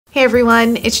Hey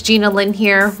everyone, it's Gina Lynn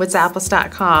here with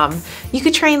Zappos.com. You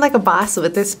could train like a boss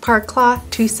with this Parkclaw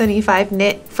 275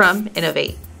 knit from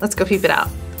inov-8. Let's go peep it out.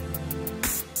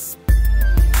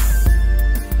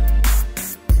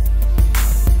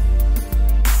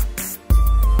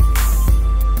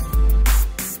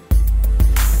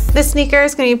 This sneaker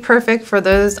is going to be perfect for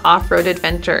those off-road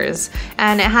adventures,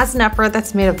 and it has an upper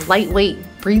that's made of lightweight,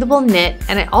 breathable knit,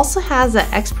 and it also has the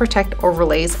X-PROTEC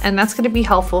overlays, and that's going to be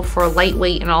helpful for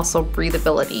lightweight and also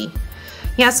breathability.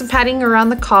 You have some padding around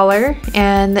the collar,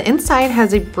 and the inside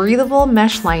has a breathable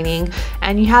mesh lining,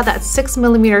 and you have that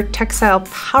 6mm textile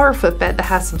power footbed that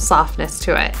has some softness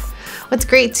to it. What's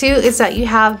great too is that you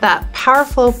have that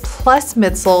Powerful Plus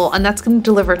midsole, and that's going to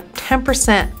deliver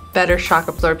 10% better shock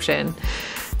absorption.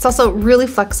 It's also really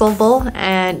flexible,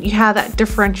 and you have that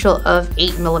differential of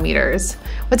 8mm.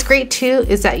 What's great too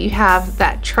is that you have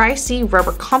that Tri-C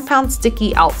rubber compound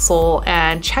sticky outsole,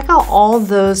 and check out all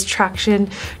those traction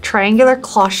triangular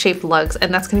claw shaped lugs,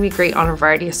 and that's going to be great on a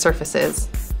variety of surfaces.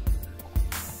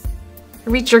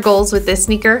 Reach your goals with this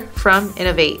sneaker from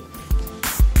inov-8.